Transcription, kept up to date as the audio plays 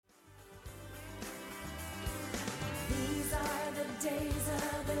days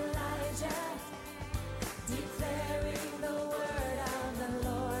of Elijah, declaring the word of the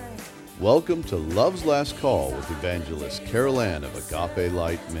Lord. Welcome to Love's Last Call with Evangelist Carol Ann of Agape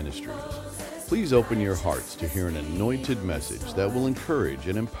Light Ministries. Please open your hearts to hear an anointed message that will encourage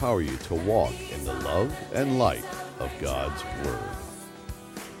and empower you to walk in the love and light of God's Word.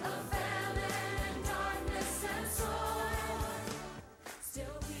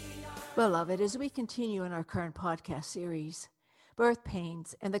 Beloved, as we continue in our current podcast series, Birth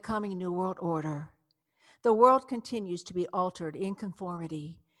Pains and the Coming New World Order, the world continues to be altered in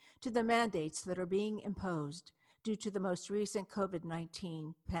conformity to the mandates that are being imposed due to the most recent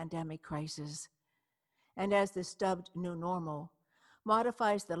COVID-19 pandemic crisis. And as this dubbed new normal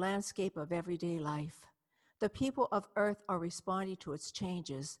modifies the landscape of everyday life, the people of Earth are responding to its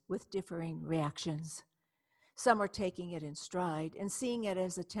changes with differing reactions. Some are taking it in stride and seeing it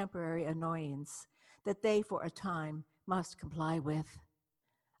as a temporary annoyance that they, for a time, must comply with.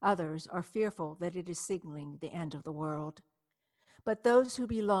 Others are fearful that it is signaling the end of the world. But those who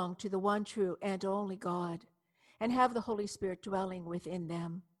belong to the one true and only God and have the Holy Spirit dwelling within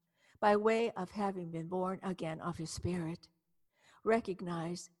them, by way of having been born again of His Spirit,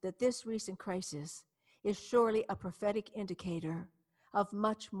 recognize that this recent crisis is surely a prophetic indicator of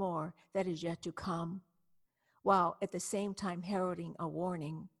much more that is yet to come, while at the same time heralding a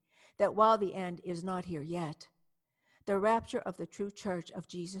warning that while the end is not here yet, the rapture of the true church of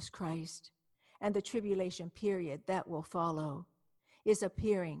Jesus Christ and the tribulation period that will follow is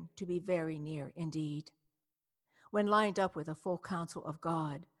appearing to be very near indeed. When lined up with the full counsel of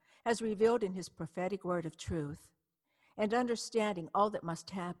God, as revealed in His prophetic word of truth, and understanding all that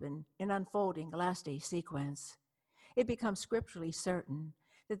must happen in unfolding last day sequence, it becomes scripturally certain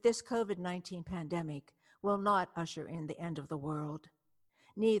that this COVID-19 pandemic will not usher in the end of the world.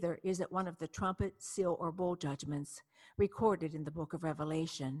 Neither is it one of the trumpet, seal, or bowl judgments recorded in the book of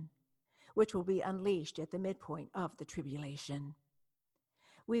Revelation, which will be unleashed at the midpoint of the tribulation.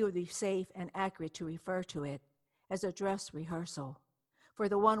 We would be safe and accurate to refer to it as a dress rehearsal for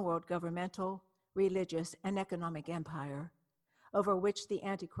the one world governmental, religious, and economic empire over which the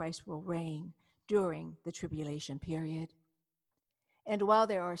Antichrist will reign during the tribulation period. And while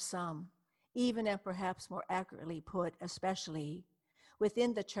there are some, even and perhaps more accurately put, especially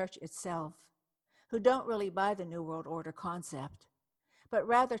within the church itself, who don't really buy the New World Order concept, but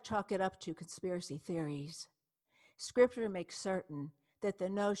rather chalk it up to conspiracy theories, Scripture makes certain that the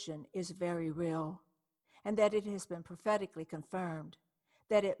notion is very real and that it has been prophetically confirmed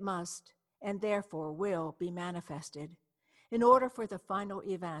that it must and therefore will be manifested in order for the final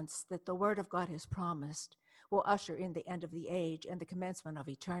events that the Word of God has promised will usher in the end of the age and the commencement of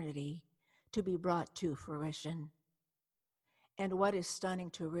eternity to be brought to fruition. And what is stunning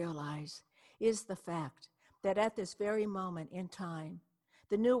to realize is the fact that at this very moment in time,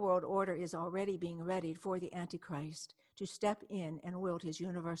 the New World Order is already being readied for the Antichrist to step in and wield his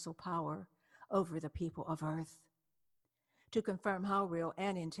universal power over the people of Earth. To confirm how real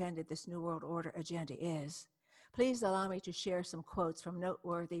and intended this New World Order agenda is, please allow me to share some quotes from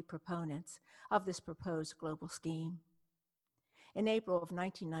noteworthy proponents of this proposed global scheme. In April of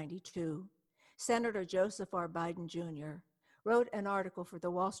 1992, Senator Joseph R. Biden Jr. wrote an article for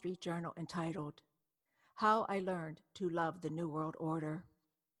the Wall Street Journal entitled, "How I Learned to Love the New World Order."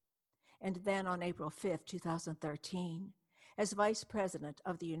 And then on April 5, 2013, as Vice President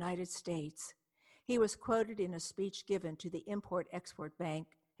of the United States, he was quoted in a speech given to the Import-Export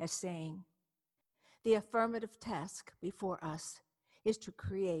Bank as saying, "The affirmative task before us is to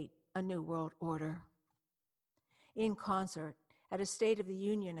create a new world order." In concert, at a State of the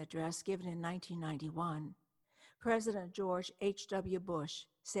Union address given in 1991, President George H.W. Bush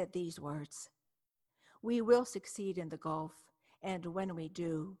said these words, "We will succeed in the Gulf, and when we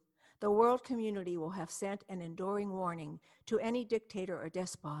do, the world community will have sent an enduring warning to any dictator or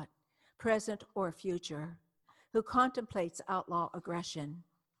despot, present or future, who contemplates outlaw aggression.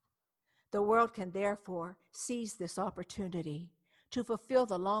 The world can therefore seize this opportunity to fulfill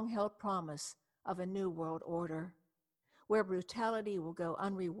the long-held promise of a new world order, where brutality will go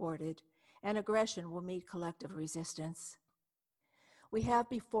unrewarded and aggression will meet collective resistance. We have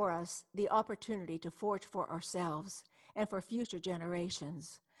before us the opportunity to forge for ourselves and for future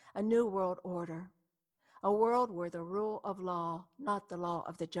generations a new world order, a world where the rule of law, not the law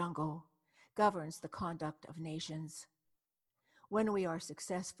of the jungle, governs the conduct of nations. When we are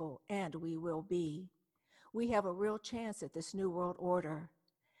successful, and we will be, we have a real chance at this new world order,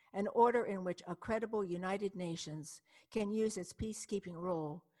 an order in which a credible United Nations can use its peacekeeping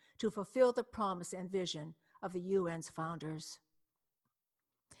role to fulfill the promise and vision of the UN's founders.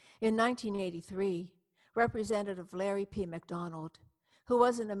 In 1983, Representative Larry P. McDonald, who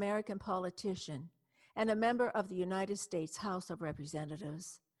was an American politician and a member of the United States House of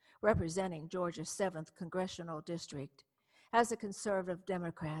Representatives, representing Georgia's 7th Congressional District, as a conservative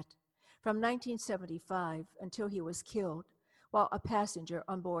Democrat from 1975 until he was killed while a passenger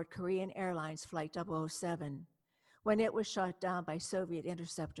on board Korean Airlines Flight 007, when it was shot down by Soviet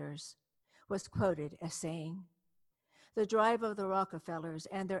interceptors, was quoted as saying, "The drive of the Rockefellers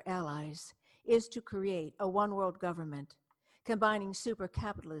and their allies is to create a one-world government, combining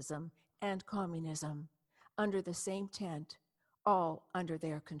supercapitalism and communism under the same tent, all under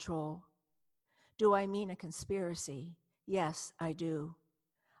their control." Do I mean a conspiracy? Yes, I do.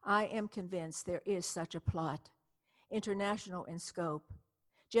 I am convinced there is such a plot, international in scope,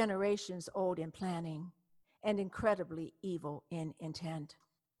 generations old in planning, and incredibly evil in intent.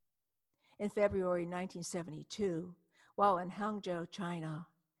 In February 1972, while in Hangzhou, China,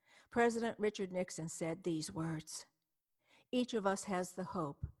 President Richard Nixon said these words, "Each of us has the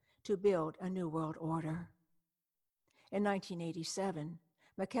hope to build a new world order." In 1987,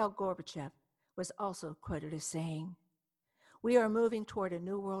 Mikhail Gorbachev was also quoted as saying, "We are moving toward a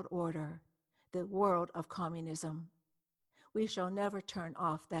new world order, the world of communism. We shall never turn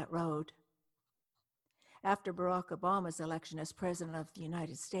off that road." After Barack Obama's election as President of the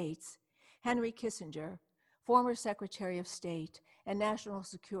United States, Henry Kissinger, former Secretary of State and National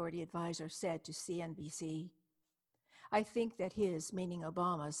Security Advisor, said to CNBC, "I think that his," meaning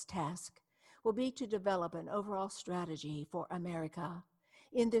Obama's, "task will be to develop an overall strategy for America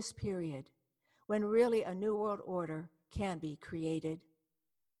in this period when really a new world order can be created."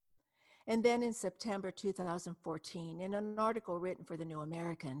 And then in September 2014, in an article written for The New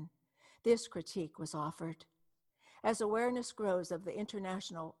American, this critique was offered. As awareness grows of the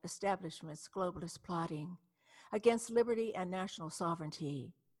international establishment's globalist plotting against liberty and national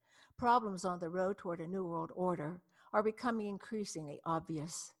sovereignty, problems on the road toward a new world order are becoming increasingly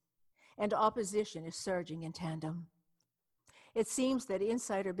obvious, and opposition is surging in tandem. It seems that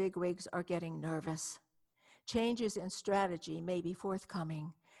insider bigwigs are getting nervous. Changes in strategy may be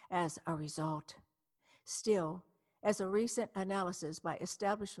forthcoming as a result. Still, as a recent analysis by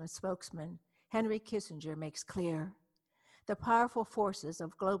establishment spokesman Henry Kissinger makes clear, the powerful forces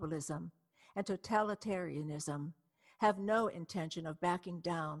of globalism and totalitarianism have no intention of backing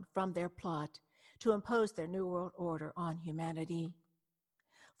down from their plot to impose their new world order on humanity.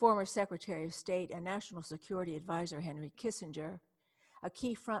 Former Secretary of State and National Security Advisor Henry Kissinger, a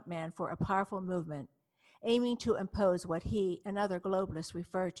key frontman for a powerful movement aiming to impose what he and other globalists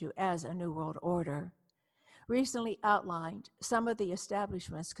refer to as a new world order, recently outlined some of the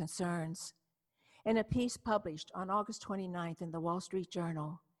establishment's concerns. In a piece published on August 29th in the Wall Street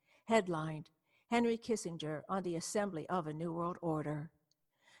Journal, headlined, "Henry Kissinger on the Assembly of a New World Order,"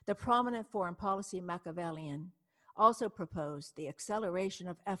 the prominent foreign policy Machiavellian also proposed the acceleration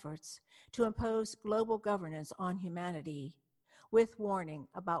of efforts to impose global governance on humanity, with warning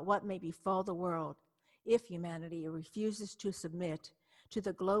about what may befall the world if humanity refuses to submit to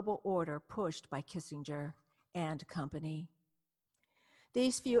the global order pushed by Kissinger and company.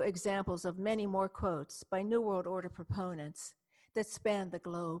 These few examples of many more quotes by New World Order proponents that span the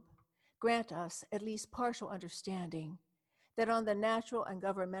globe grant us at least partial understanding that on the natural and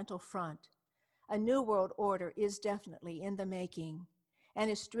governmental front, a new world order is definitely in the making and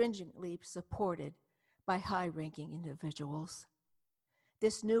is stringently supported by high-ranking individuals.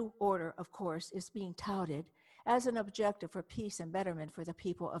 This new order, of course, is being touted as an objective for peace and betterment for the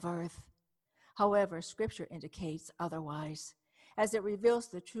people of Earth. However, Scripture indicates otherwise, as it reveals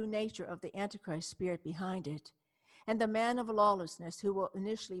the true nature of the Antichrist spirit behind it, and the man of lawlessness who will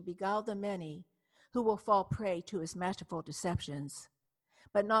initially beguile the many, who will fall prey to his masterful deceptions,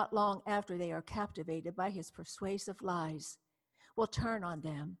 but not long after they are captivated by his persuasive lies, will turn on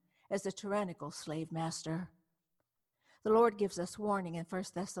them as a tyrannical slave master. The Lord gives us warning in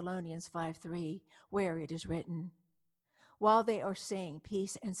 1 Thessalonians 5:3, where it is written, "While they are saying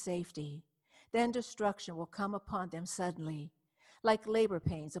peace and safety, then destruction will come upon them suddenly, like labor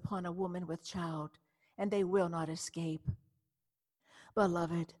pains upon a woman with child, and they will not escape."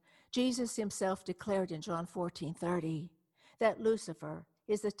 Beloved, Jesus himself declared in John 14:30 that Lucifer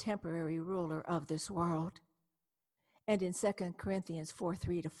is the temporary ruler of this world. And in 2 Corinthians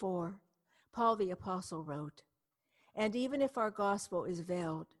 4:3-4, Paul the Apostle wrote, "And even if our gospel is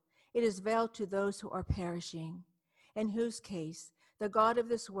veiled, it is veiled to those who are perishing, in whose case the God of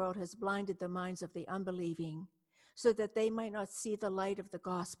this world has blinded the minds of the unbelieving, so that they might not see the light of the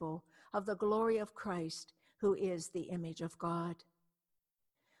gospel of the glory of Christ, who is the image of God."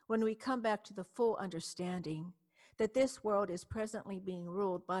 When we come back to the full understanding that this world is presently being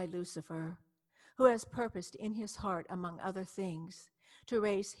ruled by Lucifer, who has purposed in his heart, among other things, to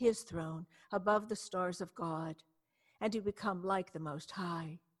raise his throne above the stars of God and to become like the Most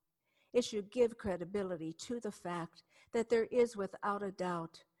High. It should give credibility to the fact that there is, without a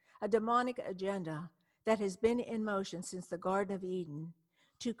doubt, a demonic agenda that has been in motion since the Garden of Eden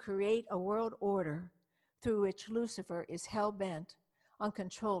to create a world order through which Lucifer is hell-bent on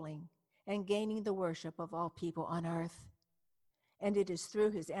controlling and gaining the worship of all people on earth. And it is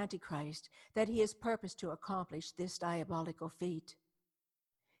through his Antichrist that he has purposed to accomplish this diabolical feat.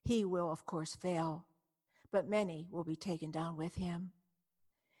 He will, of course, fail, but many will be taken down with him.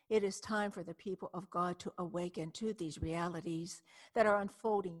 It is time for the people of God to awaken to these realities that are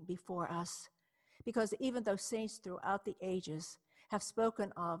unfolding before us, because even though saints throughout the ages have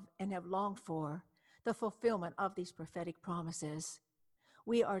spoken of and have longed for the fulfillment of these prophetic promises,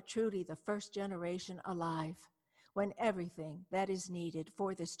 we are truly the first generation alive when everything that is needed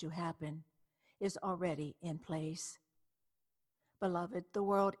for this to happen is already in place. Beloved, the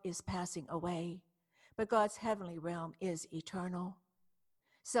world is passing away, but God's heavenly realm is eternal.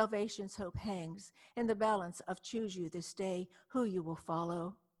 Salvation's hope hangs in the balance of choose you this day who you will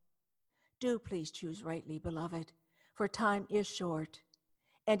follow. Do please choose rightly, beloved, for time is short,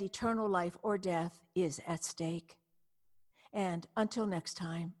 and eternal life or death is at stake. And until next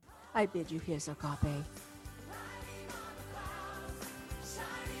time, I bid you his agape.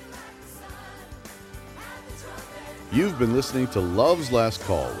 You've been listening to Love's Last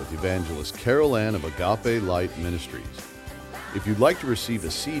Call with Evangelist Carol Ann of Agape Light Ministries. If you'd like to receive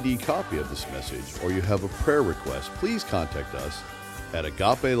a CD copy of this message or you have a prayer request, please contact us at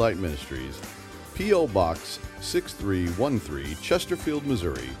Agape Light Ministries, P.O. Box 6313, Chesterfield,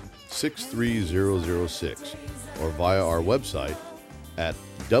 Missouri 63006, or via our website at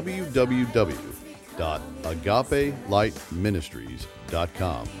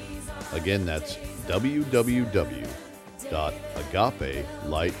www.agapelightministries.com. Again, that's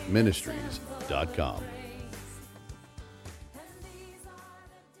www.agapelightministries.com.